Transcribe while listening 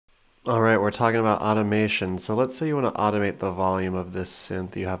All right, we're talking about automation. So let's say you want to automate the volume of this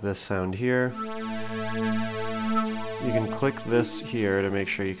synth. You have this sound here. You can click this here to make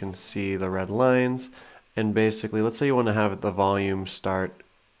sure you can see the red lines. And basically, let's say you want to have the volume start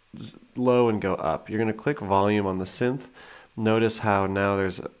low and go up. You're going to click volume on the synth. Notice how now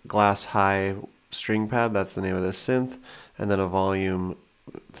there's a glass high string pad, that's the name of this synth, and then a volume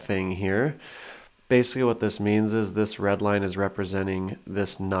thing here. Basically what this means is this red line is representing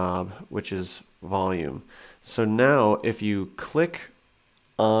this knob, which is volume. So now if you click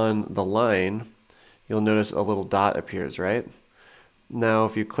on the line, you'll notice a little dot appears, right? Now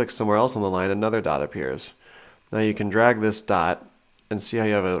if you click somewhere else on the line, another dot appears. Now you can drag this dot and see how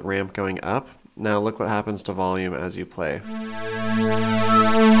you have a ramp going up. Now look what happens to volume as you play.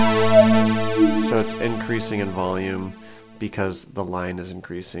 So it's increasing in volume because the line is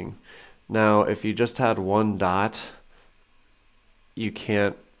increasing. Now, if you just had one dot, you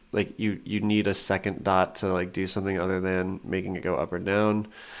can't, like, you need a second dot to, like, do something other than making it go up or down.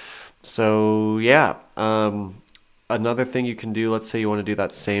 So, yeah. Another thing you can do, let's say you want to do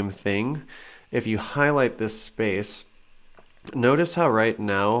that same thing. If you highlight this space, notice how right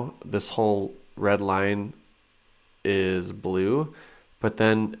now this whole red line is blue, but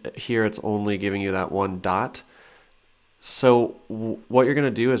then here it's only giving you that one dot. So what you're going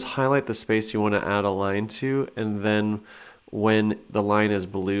to do is highlight the space you want to add a line to, and then when the line is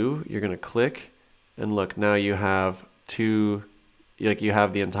blue, you're going to click, and look, now you have two, like you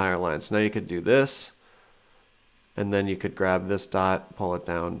have the entire line. So now you could do this, and then you could grab this dot, pull it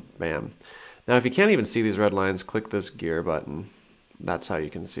down, bam. Now if you can't even see these red lines, click this gear button. That's how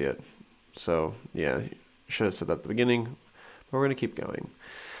you can see it. So yeah, should have said that at the beginning, but we're going to keep going.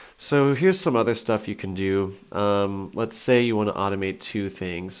 So here's some other stuff you can do. Let's say you want to automate two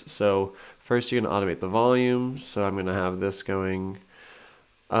things. So first you're going to automate the volume. So I'm going to have this going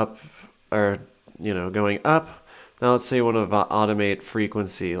up, or going up. Now let's say you want to automate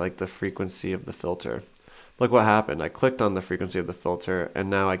frequency, like the frequency of the filter. Look what happened. I clicked on the frequency of the filter,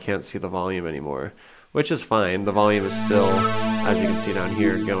 and now I can't see the volume anymore, which is fine. The volume is still, as you can see down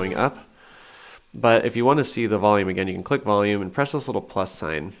here, going up. But if you want to see the volume again, you can click volume and press this little plus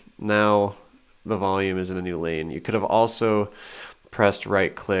sign. Now the volume is in a new lane. You could have also pressed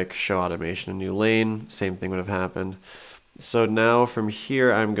right click, show automation, a new lane. Same thing would have happened. So now from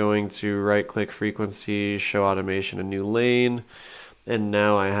here, I'm going to right click frequency, show automation, a new lane. And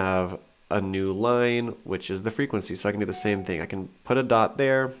now I have a new line, which is the frequency. So I can do the same thing. I can put a dot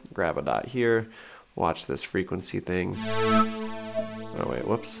there, grab a dot here, watch this frequency thing. Oh wait,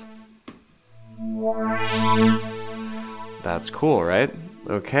 whoops. That's cool, right?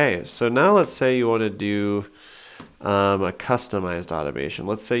 Okay, so now let's say you want to do a customized automation.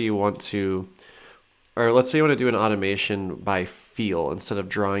 Let's say you want to, or let's say you want to do an automation by feel. Instead of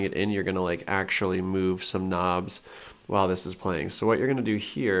drawing it in, you're going to like actually move some knobs while this is playing. So what you're going to do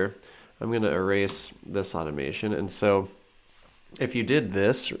here, I'm going to erase this automation. And so if you did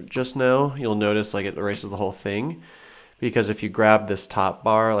this just now, you'll notice like it erases the whole thing. Because if you grab this top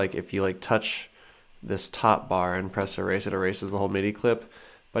bar, like if you like touch this top bar and press erase, it erases the whole MIDI clip.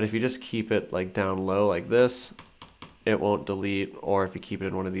 But if you just keep it like down low like this, it won't delete. Or if you keep it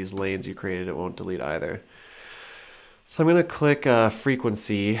in one of these lanes you created, it won't delete either. So I'm going to click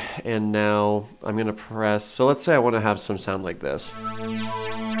frequency, and now I'm going to press, so let's say I want to have some sound like this.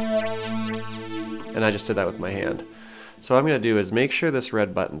 And I just did that with my hand. So what I'm going to do is make sure this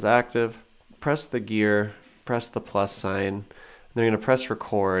red button's active, press the gear, press the plus sign, and then you're going to press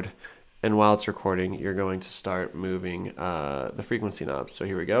record, and while it's recording, you're going to start moving the frequency knob. So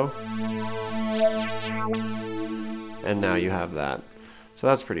here we go. And now you have that. So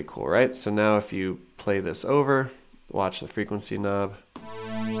that's pretty cool, right? So now if you play this over, watch the frequency knob.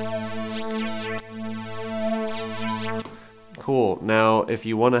 Cool. Now, if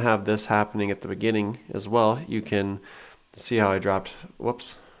you want to have this happening at the beginning as well, you can see how I dropped,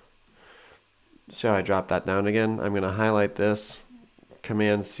 whoops. See how I dropped that down again? I'm going to highlight this,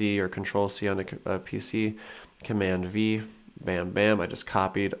 Command C or Control C on a PC, Command V, bam, bam. I just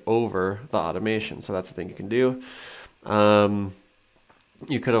copied over the automation. So that's the thing you can do.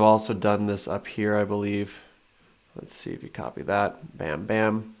 You could have also done this up here, I believe. Let's see if you copy that, bam,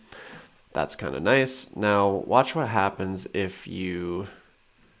 bam. That's kind of nice. Now watch what happens if you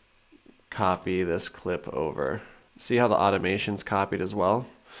copy this clip over. See how the automation's copied as well?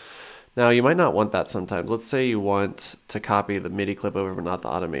 Now you might not want that sometimes. Let's say you want to copy the MIDI clip over but not the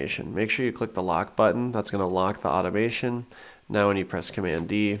automation. Make sure you click the lock button. That's going to lock the automation. Now when you press Command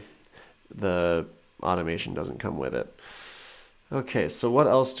D, the automation doesn't come with it. Okay, so what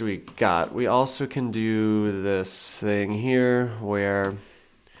else do we got? We also can do this thing here where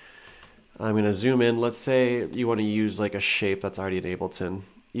I'm going to zoom in. Let's say you want to use like a shape that's already in Ableton.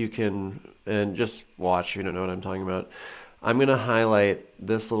 You can, and just watch, you don't know what I'm talking about. I'm going to highlight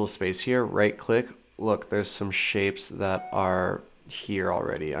this little space here, right click. Look, there's some shapes that are here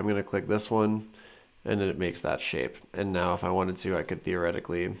already. I'm going to click this one and it makes that shape. And now if I wanted to, I could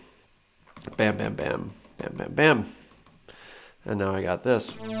theoretically bam, bam, bam, bam, bam, bam. And now I got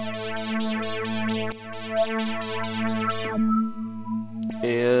this.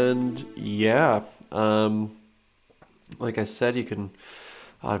 And yeah, like I said, you can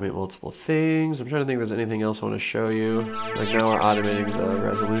automate multiple things. I'm trying to think if there's anything else I want to show you. Like now we're automating the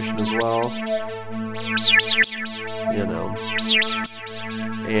resolution as well. You know.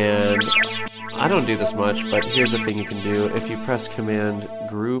 And I don't do this much, but here's the thing you can do. If you press Command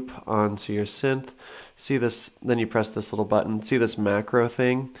Group onto your synth, see this, then you press this little button, see this macro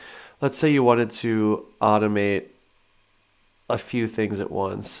thing? Let's say you wanted to automate a few things at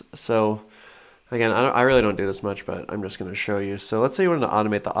once. So again, I really don't do this much, but I'm just going to show you. So let's say you wanted to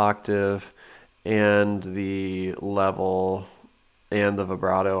automate the octave and the level and the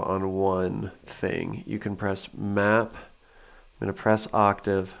vibrato on one thing. You can press Map. I'm going to press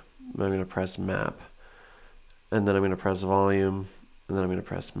Octave. I'm going to press Map. And then I'm going to press Volume. And then I'm going to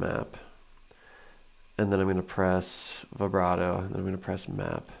press Map. And then I'm going to press Vibrato. And then I'm going to press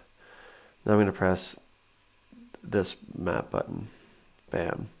Map. Now I'm going to press this Map button.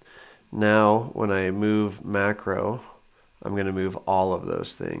 Bam. Now, when I move macro, I'm going to move all of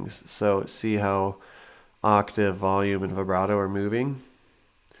those things. So see how octave, volume, and vibrato are moving?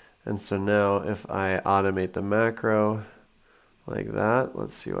 And so now if I automate the macro like that,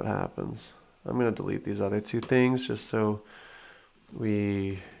 let's see what happens. I'm going to delete these other two things just so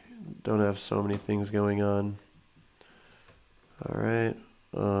we don't have so many things going on. All right,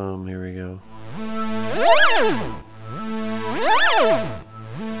 here we go.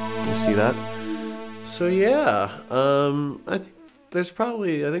 You see that? So yeah, I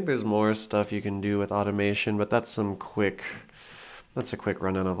think there's more stuff you can do with automation, but that's a quick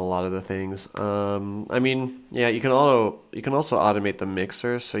rundown of a lot of the things. I mean, yeah, you can also automate the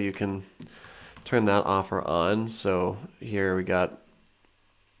mixer, so you can turn that off or on. So here we got,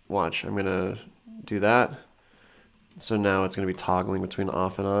 watch, I'm gonna do that. So now it's gonna be toggling between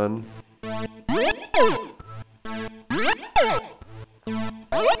off and on.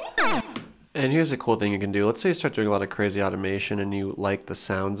 And here's a cool thing you can do. Let's say you start doing a lot of crazy automation and you like the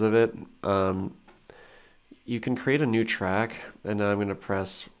sounds of it. You can create a new track, and now I'm going to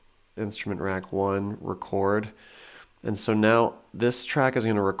press instrument rack 1, record. And so now this track is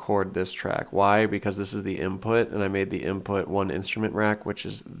going to record this track. Why? Because this is the input, and I made the input one instrument rack, which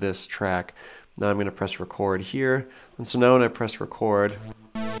is this track. Now I'm going to press record here. And so now when I press record,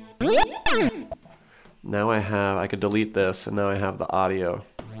 now I could delete this, and now I have the audio.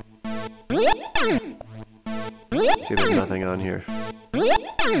 See, there's nothing on here.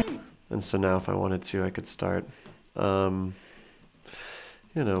 And so now if I wanted to, I could start, you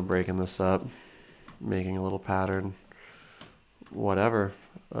know, breaking this up, making a little pattern, whatever.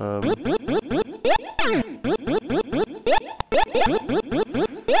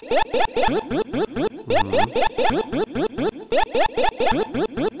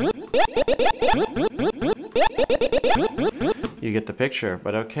 You get the picture,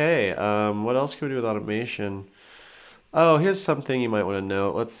 but okay. What else can we do with automation? Oh, here's something you might want to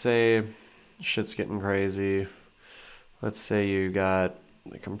note. Let's say shit's getting crazy. Let's say you got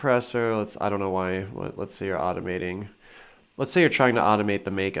a compressor. I don't know why. Let's say you're automating. Let's say you're trying to automate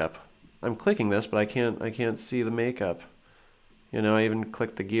the makeup. I'm clicking this, but I can't see the makeup. You know, I even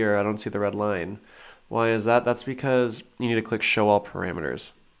clicked the gear. I don't see the red line. Why is that? That's because you need to click show all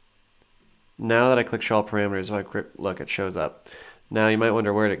parameters. Now that I click show all parameters, if I look, it shows up. Now you might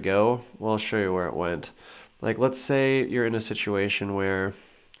wonder, where'd it go? Well, I'll show you where it went. Like, let's say you're in a situation where,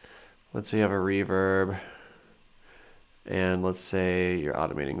 let's say you have a reverb, and let's say you're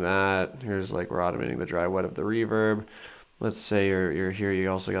automating that. Here's like, we're automating the dry wet of the reverb. Let's say you're here, you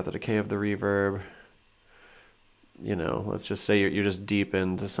also got the decay of the reverb. You know, let's just say you're just deep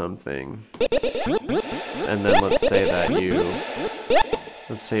into something. And then let's say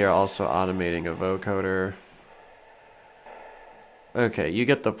you're also automating a vocoder. Okay, you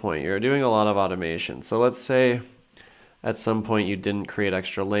get the point. You're doing a lot of automation. So let's say at some point you didn't create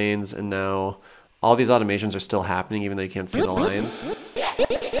extra lanes, and now all these automations are still happening even though you can't see the lines.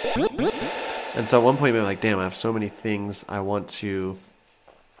 And so at one point you're like, damn, I have so many things I want to...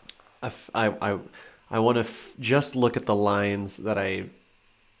 I want to just look at the lines that I...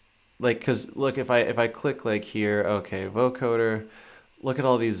 Like, because look, if I click like here, okay, vocoder... Look at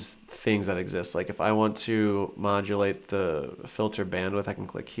all these things that exist. Like if I want to modulate the filter bandwidth, I can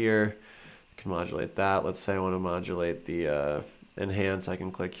click here. can modulate that. Let's say I want to modulate the enhance. I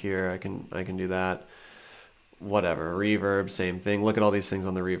can click here. I can do that. Whatever. Reverb, same thing. Look at all these things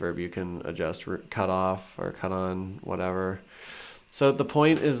on the reverb. You can adjust cut off or cut on, whatever. So the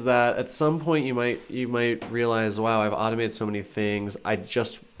point is that at some point you might realize, wow, I've automated so many things.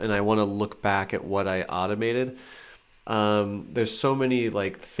 And I want to look back at what I automated. There's so many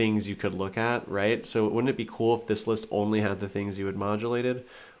like things you could look at, right? So wouldn't it be cool if this list only had the things you had modulated?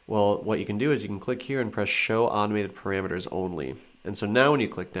 Well, what you can do is you can click here and press show automated parameters only. And so now when you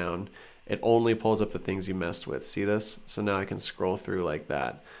click down, it only pulls up the things you messed with. See this? So now I can scroll through like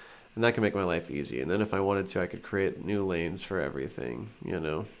that. And that can make my life easy. And then if I wanted to, I could create new lanes for everything, you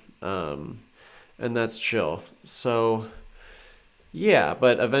know. And that's chill. So yeah,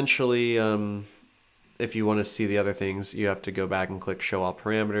 but eventually, if you want to see the other things, you have to go back and click show all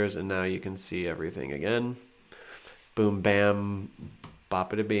parameters, and now you can see everything again. Boom, bam,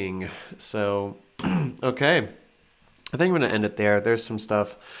 boppity bing. So, okay. I think I'm going to end it there. There's some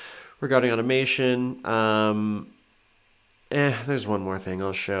stuff regarding automation. There's one more thing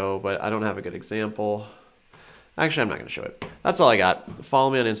I'll show, but I don't have a good example. Actually, I'm not going to show it. That's all I got. Follow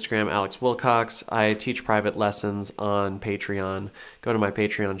me on Instagram, Alex Wilcox. I teach private lessons on Patreon. Go to my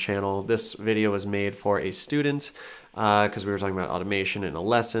Patreon channel. This video was made for a student because we were talking about automation in a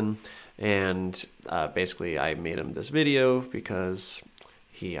lesson. And basically, I made him this video because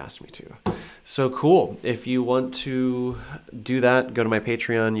he asked me to. So cool. If you want to do that, go to my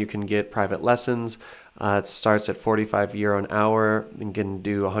Patreon. You can get private lessons. It starts at €45 an hour. You can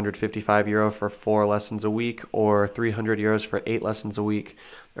do €155 for 4 lessons a week, or €300 for 8 lessons a week,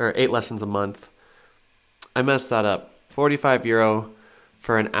 or 8 lessons a month. I messed that up. €45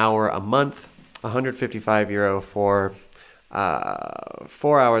 for an hour a month, €155 for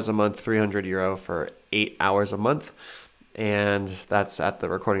 4 hours a month, €300 for 8 hours a month. And that's at the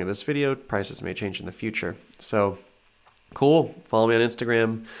recording of this video. Prices may change in the future. So cool. Follow me on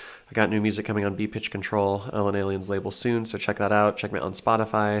Instagram. I got new music coming on Beat Pitch Control, Ellen Aliens label soon, so check that out. Check me out on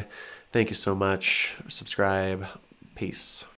Spotify. Thank you so much. Subscribe. Peace.